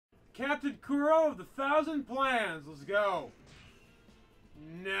Captain Kuro of the 1,000 Plans. Let's go.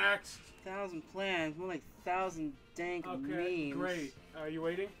 Next. 1,000 plans, more like 1,000 dank memes. Great. Are you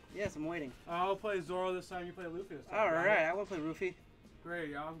waiting? Yes, I'm waiting. I'll play Zoro this time. You play Luffy this time. Alright, I want to play Rufy.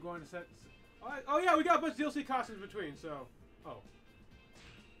 Great. I'm going to set. Oh yeah, we got a bunch of DLC costumes between. So. Oh.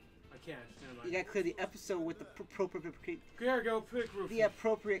 I can't. Never mind. You gotta clear the episode with the appropriate. Here, go pick Rufy. The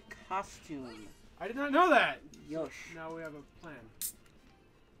appropriate costume. I did not know that. Yosh. Now we have a plan.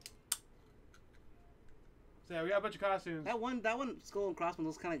 So yeah, we got a bunch of costumes. That one, skull and crossbones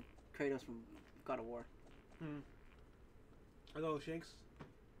looks kind of Kratos from God of War. Are those Shanks?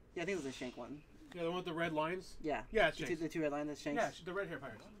 Yeah, I think it was a Shank one. Yeah, the one with the red lines? Yeah. Yeah, it's Shanks. The two red lines, that's Shanks. Yeah, the red hair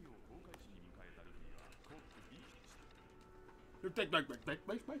pirates.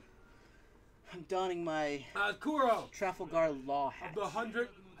 I'm donning my Kuro! Trafalgar Law hat. The 100...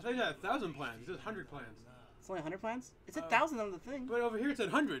 I thought you had 1,000 plans. It says 100 plans. It's only 100 plans? It's 1,000 on the thing. But over here it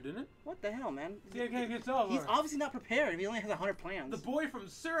said 100, didn't it? What the hell, man? Yeah, can't get all He's obviously not prepared if he only has 100 plans. The boy from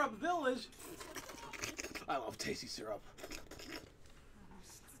Syrup Village. I love tasty syrup.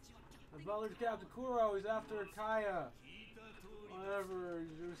 The village Captain Kuro is after Kaya. Whatever,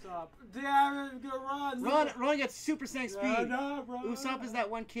 Usopp. Damn it, go run! Run gets super Sonic speed. No, bro. Usopp is that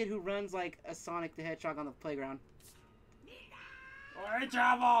one kid who runs like a Sonic the Hedgehog on the playground. Alright,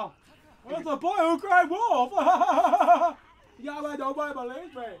 travel! What's the boy who cried wolf? Yeah, but nobody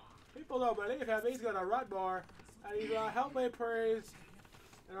believes me. People don't believe him. He's gonna run more. And he's gonna help me praise.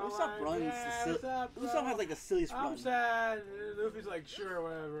 Usopp runs. Yeah, Usopp has like the silliest run. I'm sad. And Luffy's like, sure,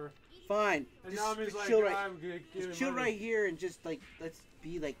 whatever. Fine. And Nami's like, chill just chill right here and just like, let's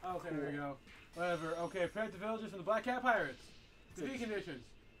be like. Okay, cool. there we go. Whatever. Okay, protect the villagers from the Black Cat Pirates. Defeat conditions.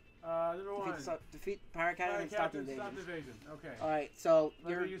 Number one. Defeat Pirate Captain and stop the invasion. Stop the invasion. Okay. Alright, so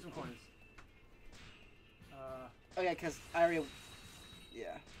you're use some coins. Oh yeah, because I already.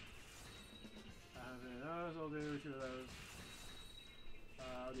 Yeah. I'll do 2 of those.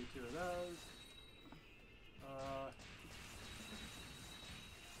 I'll do 2 of those.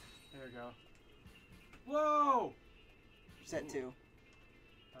 There we go. Whoa! Set 2.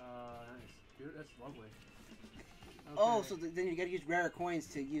 Nice. Dude, that's lovely. Okay. Oh, so then you gotta use rarer coins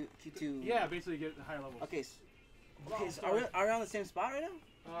to Yeah, basically get higher levels. Okay. So are we on the same spot right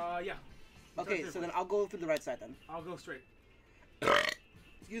now? Yeah. Okay, so then I'll go through the right side then. I'll go straight.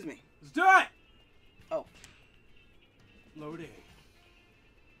 Excuse me. Let's do it! Oh. Loading.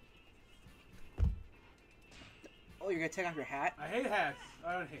 Oh, you're gonna take off your hat? I hate hats.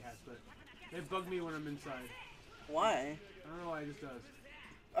 I don't hate hats, but they bug me when I'm inside. Why? I don't know why it just does.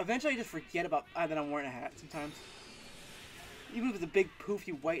 Eventually I just forget about that I'm wearing a hat sometimes. Even if it's a big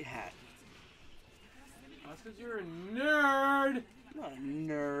poofy white hat. That's because you're a nerd! I'm not a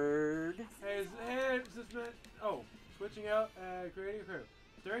nerd. Hey, oh, switching out, creating a crew.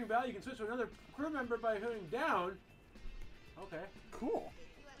 During battle, you can switch to another crew member by holding down. Okay. Cool.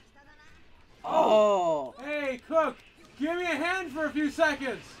 Oh! Hey, Cook! Give me a hand for a few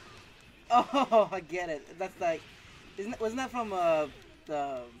seconds! Oh, I get it. That's like... Wasn't that from,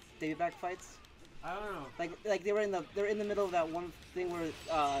 the Davy Back fights? I don't know. Like they were in the middle of that one thing where,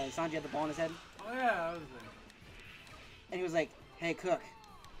 Sanji had the ball in his head? Oh yeah, that was it. And he was like, hey, Cook,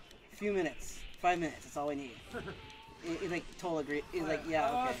 a few minutes, 5 minutes, that's all we need. He's like, totally agree. He's like,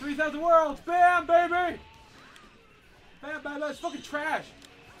 yeah, okay. 3,000 worlds! Bam, baby! Bam, bam, that's fucking trash!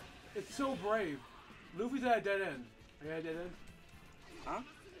 It's so brave. Luffy's at a dead end. Are you at a dead end? Huh?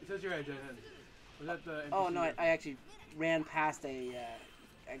 It says you're at a dead end. Was that the NPC? Oh, no, I actually ran past a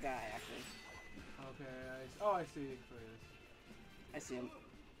guy, actually. Okay, I see. I see him.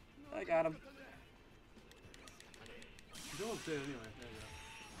 I got him. Don't say it anyway.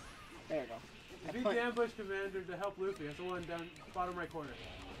 There you go. There we go. Defeat the ambush commander to help Luffy. That's the one down bottom right corner.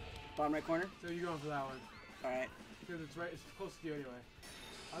 Bottom right corner? So you're going for that one. Alright. Because it's close to you anyway.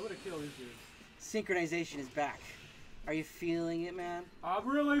 I would have killed these dudes. Synchronization is back. Are you feeling it, man? I'm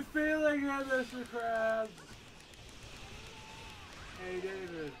really feeling it, Mr. Krabs. Hey,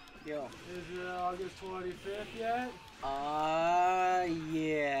 David. Yo. Is it August 25th yet?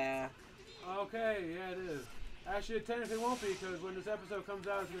 Yeah. Okay, yeah, it is. Actually, it technically won't be, because when this episode comes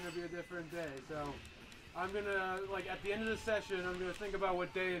out, it's going to be a different day. So, I'm going to, like, at the end of the session, I'm going to think about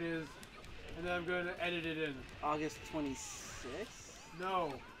what day it is, and then I'm going to edit it in. August 26th?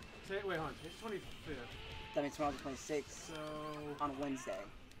 No. Wait, hold on. It's 25th. That means tomorrow's the 26th. So... on Wednesday.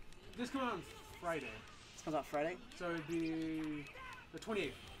 This comes out on Friday. This comes out Friday? So it'd be the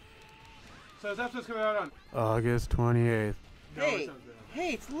 28th. So this episode's coming out on August 28th. Hey!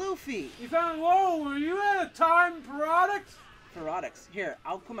 Hey, it's Luffy! You found... Whoa! Were you at a time product? Parodics. Here,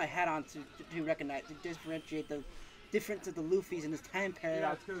 I'll put my hat on to recognize, to differentiate the difference of the Luffy's in this time Yeah,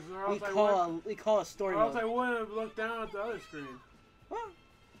 paradox. it's because We call a story or else mode. I wouldn't have looked down at the other screen. Well,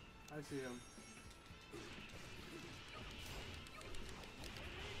 I see him.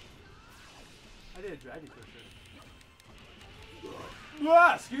 I did a dragon pusher.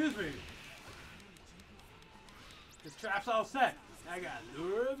 Ah, excuse me. This trap's all set. I got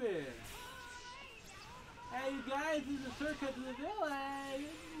lure him in. Hey, you guys, this is a shortcut to the village.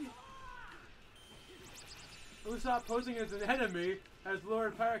 Usopp posing as an enemy has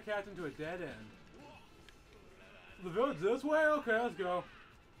lured Pirate Captain to a dead end. The village this way? Okay, let's go.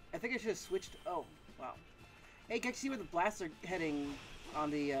 I think I should have switched. Oh, wow. Hey, can you see where the blasts are heading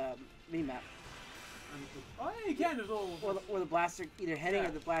on the mini-map? Oh, yeah, you can. There's a little... Where the blasts are either heading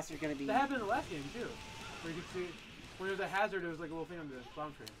or the blasts are going to be... That happened in the last game, too. Where you could see... When there was a hazard, there was like a little thing on the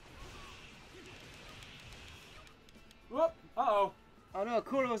bomb train. Whoop! Uh-oh. Oh no,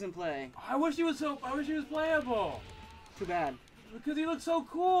 Kuro's in play. I wish he was playable. Too bad. Because he looks so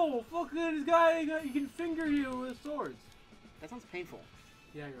cool. Look at this guy. He can finger you with swords. That sounds painful.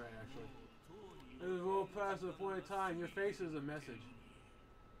 Yeah, you're right, actually. It was well past the point of time. Your face is a message.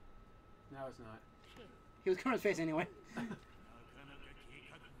 Now it's not. He was covering his face anyway.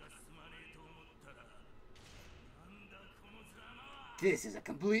 This is a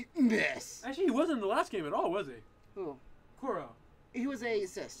complete mess. Actually, he wasn't in the last game at all, was he? Who? Kuro. He was a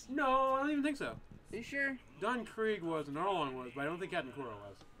assist. No, I don't even think so. Are you sure? Don Krieg was and Arlong was, but I don't think Captain Kuro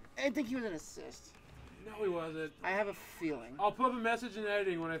was. I think he was an assist. No, he wasn't. I have a feeling. I'll put up a message in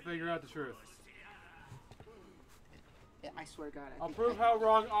editing when I figure out the truth. Yeah, I swear to God. I'll prove how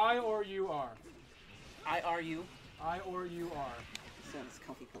wrong I or you are. I are you. I or you are. Sounds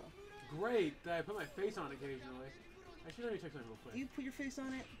comfy pillow. Great that I put my face on occasionally. Actually, let me check something real quick. Do you put your face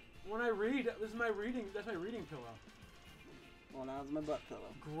on it? When I read, this is my reading. That's my reading pillow. Well, now it's my butt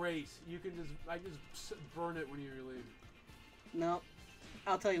pillow. Great. You can just, I just burn it when you leave. No,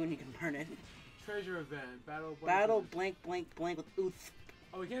 I'll tell you when you can burn it. Treasure event. Battle blank with Uth.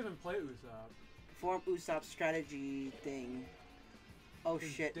 Oh, we can't even play Usopp. Perform Usopp's strategy thing. Oh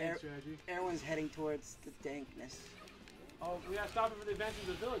shit, strategy. everyone's heading towards the dankness. Oh, we gotta stop him from the advancing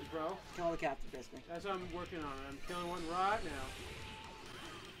of the village, bro. Kill all the captains, basically. That's what I'm working on. I'm killing one right now.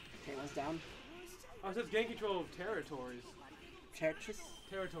 Okay, one's down. Oh, it says gain control of territories. Churches?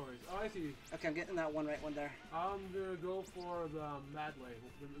 Territories. Oh, I see. Okay, I'm getting that one right one there. I'm gonna go for the Mad Way.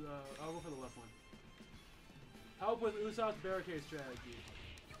 I'll go for the left one. Help with Usopp's barricade strategy.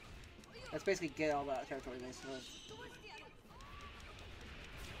 Let's basically get all that territory, basically.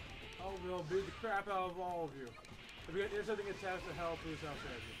 Oh, we'll beat the crap out of all of you. If we get something attached to help Usopp's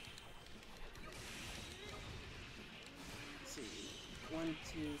strategy. Let's see. 1,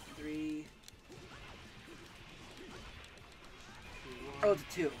 2, 3. Oh, it's a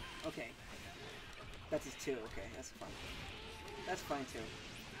 2. Okay. That's his 2. Okay, that's fine. That's fine too.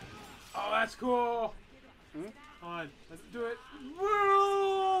 Oh, that's cool! Hmm? Come on, let's do it.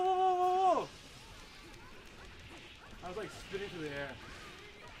 Whoa! I was like spinning through the air.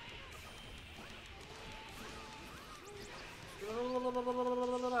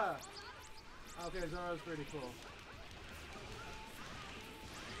 Okay, Zoro's pretty cool.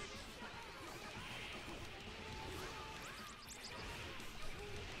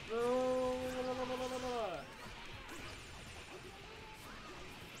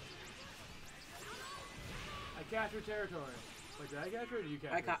 I captured territory. Wait, did I capture it or did you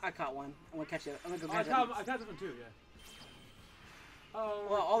capture I caught one. I'm gonna catch it. I'm gonna go it? catch it. I caught this one too, yeah. Oh,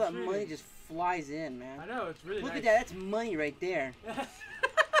 Well, all that money just flies in, man. I know, it's really Look nice. at that. That's money right there.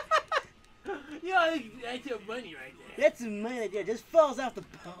 Yeah, that's your money right there. That's some money right there. Just falls off the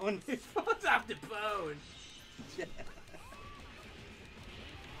bone. It falls off the bone.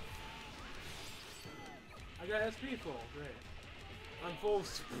 I got SP full. Great. I'm full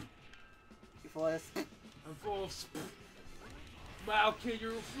of You full of this? I'm full of Wow, kid,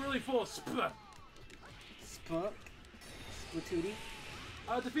 you're really full of Spunk. Splatootie.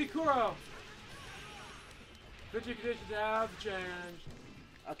 Defeat Kuro. Pitching conditions have changed.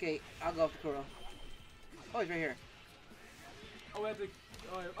 Okay, I'll go after Kuro. Oh, he's right here. Oh, we have to.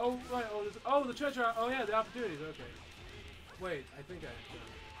 Oh, right. The treasure. Oh, yeah, the opportunities. Okay. Wait, I think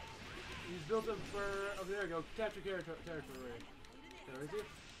he's built up for. Oh, there we go. Capture territory. There is he?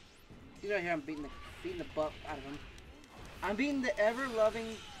 He's right here. I'm beating the butt out of him. I'm beating the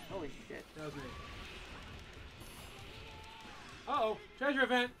ever-loving. Holy shit. That was me. Uh-oh. Treasure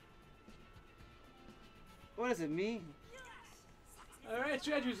event. What does it mean? Alright,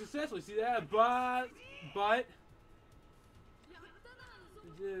 strategy successfully. See that? But.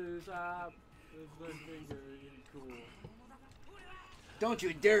 Dude, stop. This looking good. Cool. Don't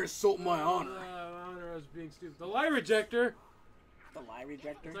you dare insult my honor. Honor was being stupid. The lie rejector. The lie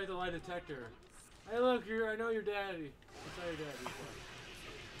rejector? It's like the lie detector. Hey, look, I know your daddy. That's how your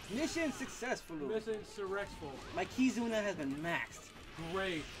daddy. Mission successful. Mission successful. My Kizuna has been maxed.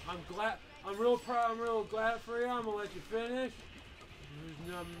 Great. I'm glad. I'm real proud. I'm real glad for you. I'm gonna let you finish.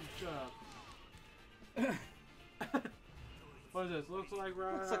 Shut up. What is this? Looks like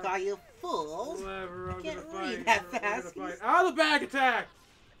right. Looks like all you fools. Whatever. I'm Can't gonna fight. read that fast. Out of the bag attack.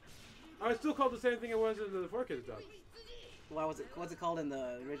 I was still called the same thing it was in the 4Kids dub. Why was it? What's it called in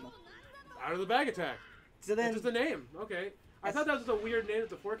the original? Out of the bag attack. So then, it's just a name. Okay. I thought that was just a weird name that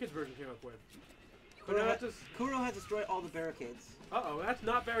the 4Kids version came up with. But Kuro has destroyed all the barricades. Uh-oh, that's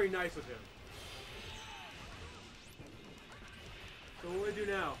not very nice of him. So what do we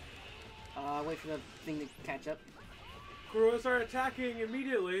do now? Wait for the thing to catch up. Kuro start attacking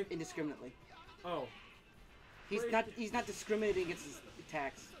immediately. Indiscriminately. Oh. He's not discriminating against his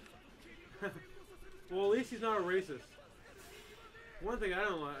attacks. Well, at least he's not a racist. One thing I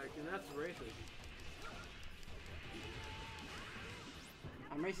don't like, and that's racist.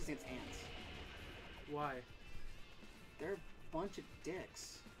 I'm racist against ants. Why? They're a bunch of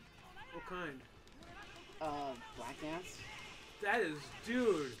dicks. What kind? Black ants. That is,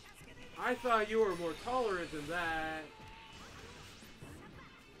 dude. I thought you were more tolerant than that.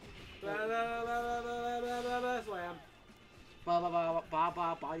 Slam.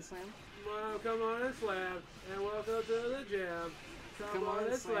 Body slam. Come on and slam, and welcome to the gym. Come on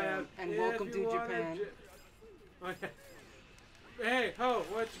and slam, and welcome to Japan. Okay. Hey ho,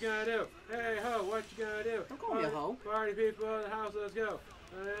 what you gonna do? Hey ho, what you gonna do? Don't call me a hoe. Party people in the house, let's go.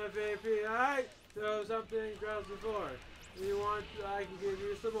 MVP, alright? So something gross before. You want, I can give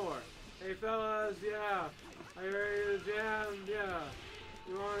you some more. Hey fellas, yeah. Are you ready to jam? Yeah.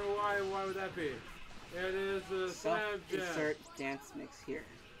 You wonder why would that be? It is the slam jam. Insert dance mix here.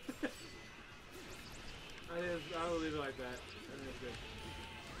 I will leave it like that. I think it's good.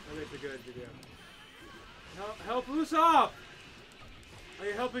 That makes a good video. Help Usopp! Are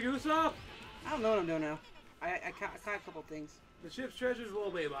you helping Usopp? I don't know what I'm doing now. I caught a couple things. The ship's treasures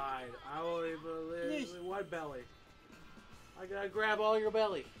will be mine. I will leave one belly. I gotta grab all your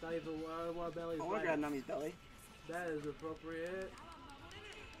belly. Not even one belly. I wanna grab Nami's belly. That is appropriate.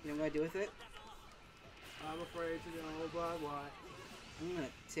 You know what I'm gonna do with it? I'm afraid to know, but what? I'm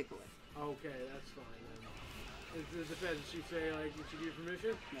gonna tickle it. Okay, that's fine then. It depends. Did she say, like, did she give you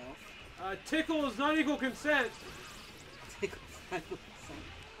permission? No. Tickle is not equal consent. Tickle is not equal consent.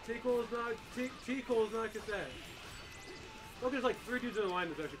 Tickle is not, tickle is not consent. Look, there's like 3 dudes in a line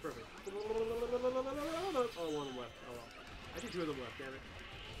that's actually perfect. Oh, one of them left. Oh well. I think 2 of them left, damn it.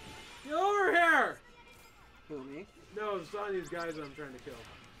 Get over here! Who, me? No, it's on these guys that I'm trying to kill.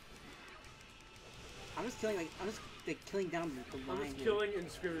 I'm just killing down the line. I'm just killing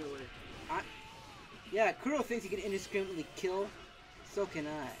indiscriminately. Yeah, Kuro thinks he can indiscriminately kill. So can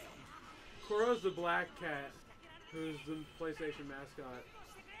I. Kuro's the black cat, who's the PlayStation mascot.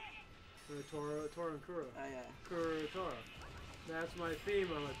 Toro and Kuro. Oh yeah. Kuro Toro. That's my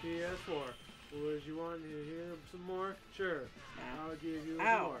theme on my PS4. Would you want to hear some more? Sure. I'll give you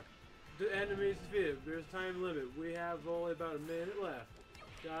some more. The enemy's defeated. There's time limit. We have only about a minute left.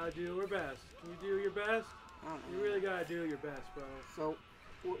 Gotta do our best. Can you do your best? You really gotta do your best, bro. So,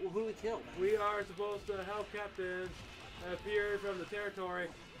 who do we kill? We are supposed to help captains appear from the territory.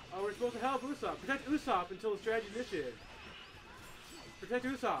 We're supposed to help Usopp. Protect Usopp until the strategy is initiated. Protect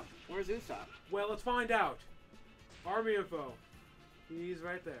Usopp. Where's Usopp? Well, let's find out. Army info. He's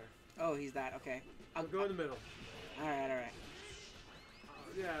right there. Oh, he's that. Okay. I'll go in the middle. Alright.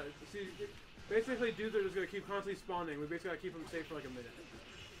 Yeah, see, basically dudes are just going to keep constantly spawning. We basically got to keep them safe for like a minute.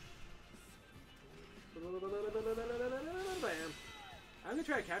 Bam. I'm going to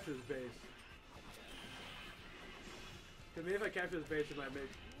try to capture this base. Because maybe if I capture this base, it might make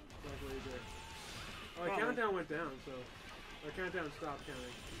life a little easier. Oh, the countdown went down, so... Our countdown stopped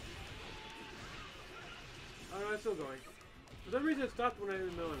counting. Oh no, it's still going. For some reason it stopped when I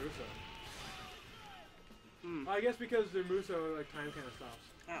didn't know Russo. I guess because the Muso, like, time kind of stops.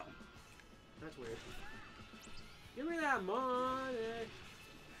 Ow. That's weird. Give me that money.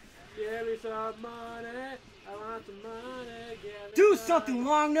 Give me some money. I want some money. Give me Do something,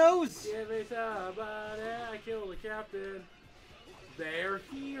 long nose! Give me somebody. I killed the captain. They're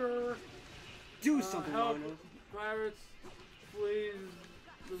here. Do something, long nose. Pirates, please.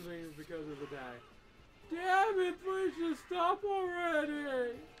 Something because of the die. Damn it, please just stop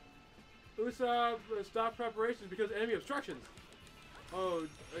already. Usopp, stop preparations because of enemy obstructions. Oh,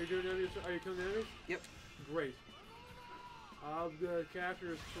 are you doing enemy? Are you killing enemies? Yep. Great. I'll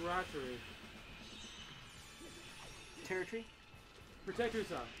capture territory. Territory? Protect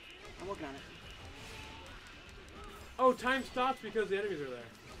Usopp. I'm working on it. Oh, time stops because the enemies are there.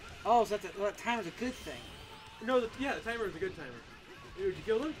 Oh, so that timer's a good thing. No, the timer is a good timer. Did you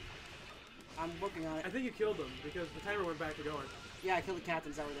kill them? I'm working on it. I think you killed them because the timer went back to going. Yeah, I killed the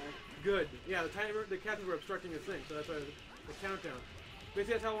captains that were there. Good. Yeah, the captains were obstructing his thing, so that's why the countdown.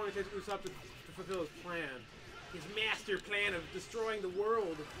 Basically, that's how long it takes Usopp to fulfill his plan. His master plan of destroying the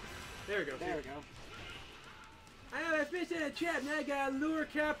world. There we go. There we go. I know that fish in a trap. Now I gotta lure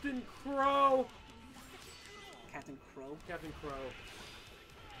Captain Crow. Captain Crow? Captain Crow.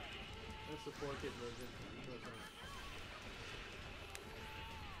 That's the 4-kid version.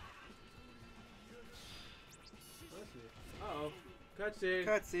 Uh-oh. Cutscene.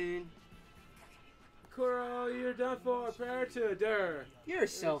 Cutscene. Kuro, you're done for. Prepare to der. You're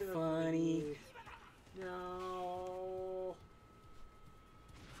so funny. No.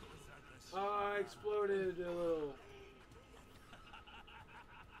 I exploded a little.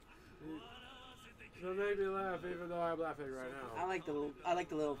 Don't make me laugh, even though I'm laughing right now. I like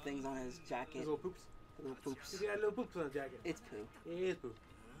the little things on his jacket. His little poops. The little poops. He's got little poops on his jacket. It's poo. It is poo.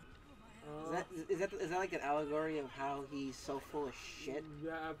 Is that like an allegory of how he's so full of shit?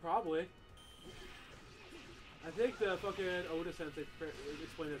 Yeah, probably. I think the fucking Oda Sensei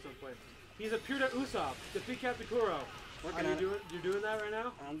explained it someplace. He's a pure to Usopp. Defeat Captain Kuro. Working on it. You're doing that right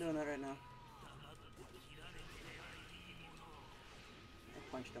now? I'm doing that right now. I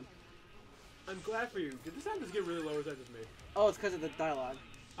punched him. I'm glad for you. Did this sound just get really low or is that just me? Oh, it's because of the dialogue.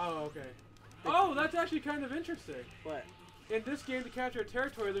 Oh, okay. Oh, that's actually kind of interesting. What? In this game, to capture a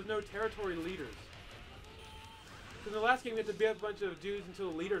territory, there's no territory leaders. In the last game, you had to beat up a bunch of dudes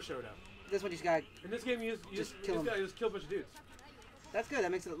until the leader showed up. This one, you just gotta... In this game, you just kill a bunch of dudes. That's good.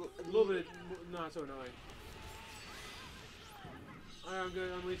 That makes it a little bit not so annoying. Alright, I'm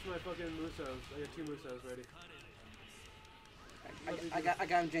gonna unleash my fucking Musos. I got 2 Musos ready. I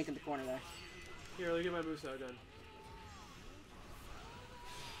got him jank in the corner there. Here, let me get my Muso done.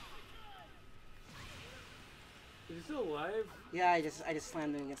 Is he still alive? Yeah, I just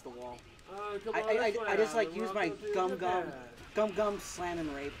slammed him against the wall. I just like used my gum slam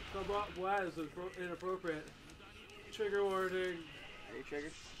and rape. That is inappropriate. Trigger warning. Are you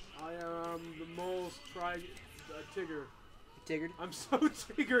triggered? I am the mole's Tigger. You tiggered? I'm so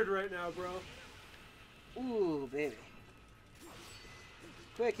triggered right now, bro. Ooh, baby.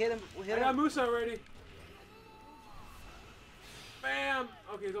 Quick, hit him. I got Musa ready. Bam!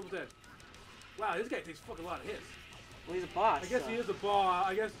 Okay, he's almost dead. Wow, this guy takes a fucking lot of hits. Well, he's a boss. I guess he is a boss.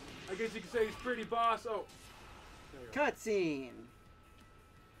 I guess you could say he's pretty boss. Oh. Cutscene.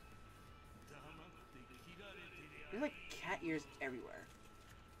 There's like cat ears everywhere.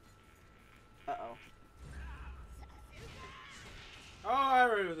 Uh-oh. Oh, I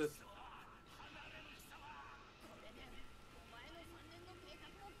remember this.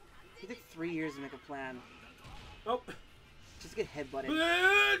 He took 3 years to make a plan. Oh. Just get headbutted.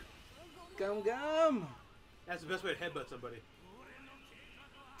 Gum. That's the best way to headbutt somebody.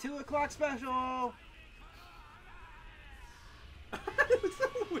 2 o'clock special. It looks so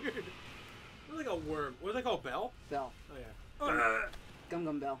weird. It looks like a worm. What is that called? Bell? Bell. Oh yeah.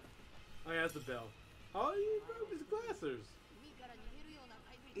 Gum bell. Oh yeah, that's the bell. Oh, you broke his glasses.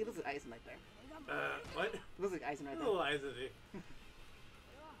 He looks like Eisen right there. What? He looks like Eisen right there. Little eyes is he?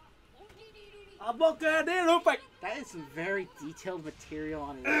 I'm looking at it. That is some very detailed material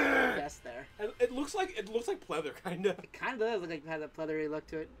on his vest there. It looks like pleather, kinda. It kind of does look like it has a pleathery look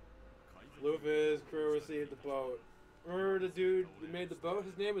to it. Luffy's crew received the boat. Remember the dude that made the boat?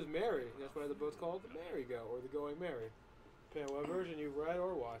 His name was Mary. That's why the boat's called the Merry-Go, or the Going Merry. Depending on what version you read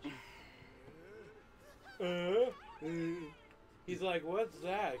or watch. He's like, what's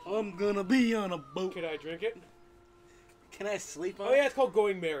that? I'm gonna be on a boat. Can I drink it? Can I sleep on it? Oh yeah, it's called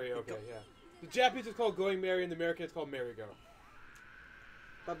Going Merry. Okay, yeah. The Japanese is called Going Merry, and the American is called Merry-Go.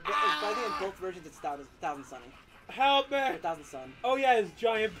 But I think in both versions it's Thousand Sunny. Help me! 1000 Sun. Oh yeah, his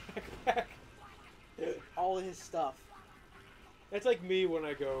giant backpack. All his stuff. That's like me when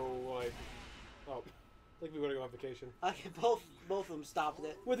I go like me when I go on vacation. Okay, both of them stopped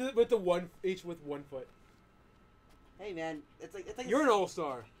it. With the one each with 1 foot. Hey man, it's like you're an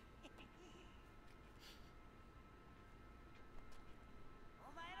all-star.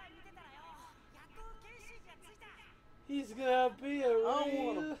 He's gonna be a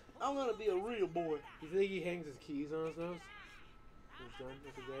real... I'm gonna be a real boy. You think he hangs his keys on his nose? He's done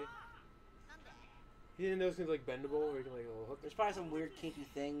for the day. He didn't know things like bendable, or you can like a little hook. There's probably some weird kinky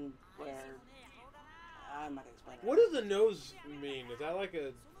thing where I'm not gonna explain it. What does the nose mean? Is that like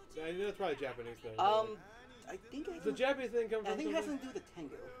a? I know that's probably a Japanese thing. I think the Japanese thing comes from. I think it has something to do with the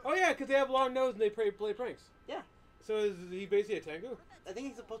Tengu. Oh yeah, because they have long nose and they play pranks. Yeah. So is he basically a Tengu? I think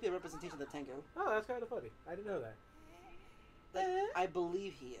he's supposed to be a representation of the Tengu. Oh, that's kind of funny. I didn't know that. Like, I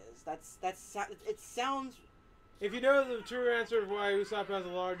believe he is. It sounds. If you know the true answer of why Usopp has a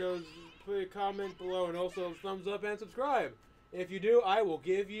large nose, put a comment below and also thumbs up and subscribe. If you do, I will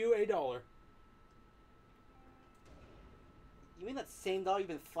give you $1. You mean that same doll you've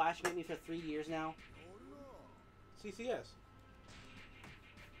been flashing at me for 3 years now? CCS.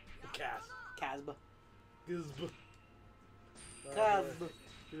 Cas. Casba. Gizb. Casba.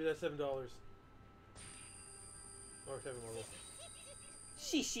 Give me that $7. Or 7 level.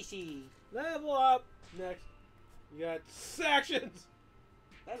 She. Level up! Next. You got sections!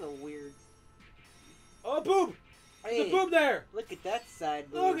 That's a weird. Oh, boob! Hey, There's a boob there! look at that side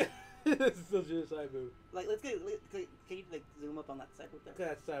boob. Look at this is such a side boob. Like, can you like zoom up on that side boob there? Look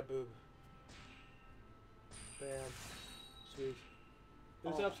at that side boob. Bam. Sweet.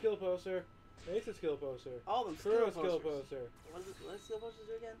 Usopp skill poster. Ace skill poster. All of them Kuro skill skill posters. poster. What does skill posters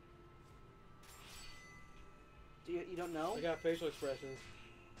do again? Do you don't know? I got facial expressions.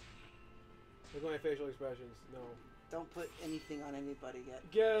 Look at my facial expressions. No. Don't put anything on anybody yet.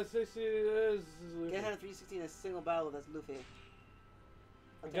 Yeah, 60 is Luffy. Get 360 in a single battle. That's Luffy.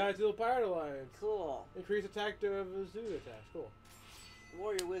 Okay. Guide to the Pirate Alliance. Cool. Increase attack to Zoo attacks. Cool.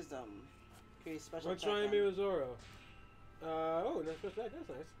 Warrior Wisdom. Increase special One attack. trying me with Zoro. Oh, no special attack. That's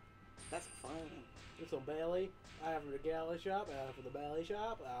nice. That's fun. Get some Bailey. I have for the galley shop. I have for the Bailey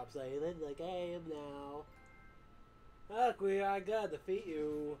shop. I'm saying the game now. Look, I gotta defeat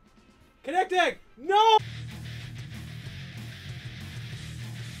you. Connecting! No!